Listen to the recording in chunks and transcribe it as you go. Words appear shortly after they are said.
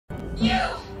You!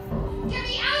 Get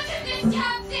me out of this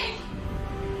damn thing!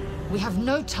 We have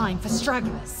no time for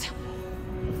stragglers.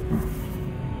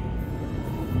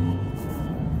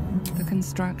 The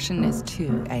construction is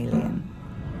too alien.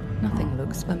 Nothing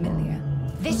looks familiar.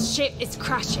 This ship is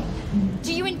crashing.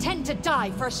 Do you intend to die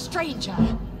for a stranger?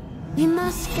 We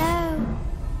must go.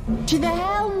 To the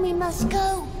helm we must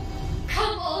go.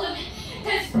 Come on!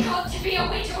 There's got to be a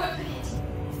way to open it!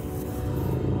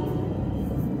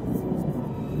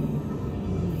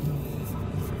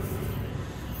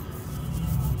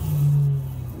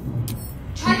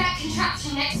 Try that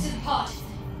contraption next to the pod.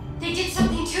 They did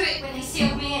something to it when they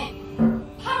sealed me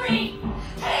in. Hurry!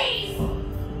 Please!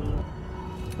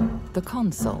 The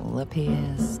console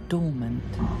appears dormant.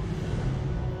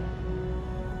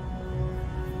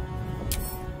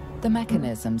 The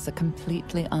mechanisms are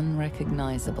completely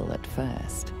unrecognizable at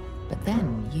first, but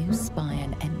then you spy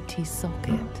an empty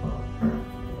socket.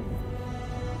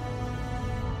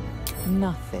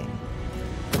 Nothing.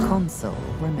 The console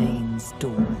remains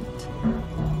dormant.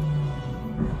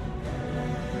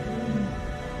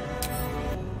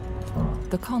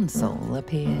 The console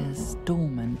appears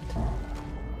dormant.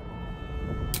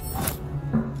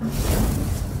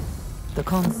 The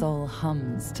console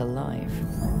hums to life.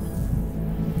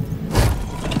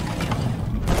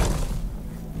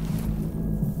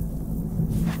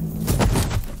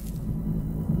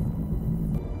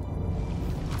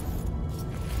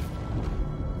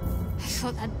 I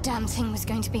thought that damn thing was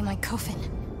going to be my coffin.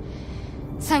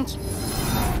 Thank you.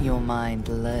 Your mind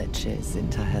lurches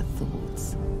into her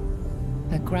thoughts.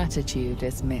 Her gratitude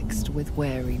is mixed with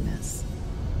wariness,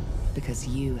 because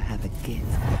you have a gift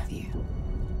with you.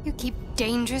 You keep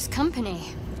dangerous company.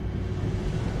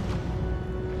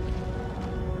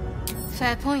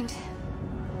 Fair point.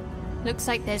 Looks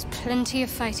like there's plenty of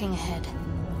fighting ahead.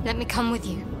 Let me come with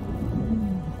you.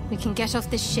 We can get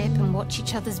off this ship and watch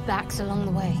each other's backs along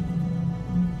the way.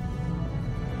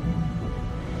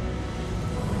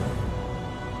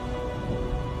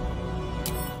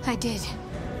 I did.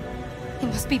 It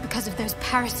must be because of those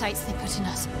parasites they put in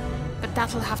us. But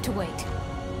that'll have to wait.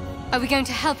 Are we going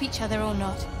to help each other or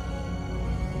not?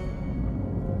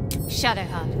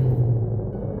 Shadowheart.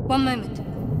 One moment.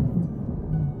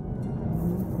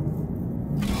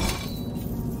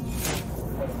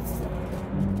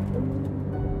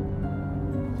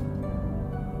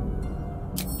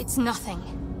 It's nothing.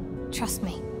 Trust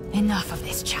me. Enough of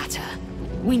this chatter.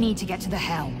 We need to get to the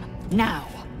helm. Now.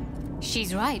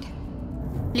 She's right.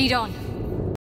 Lead on.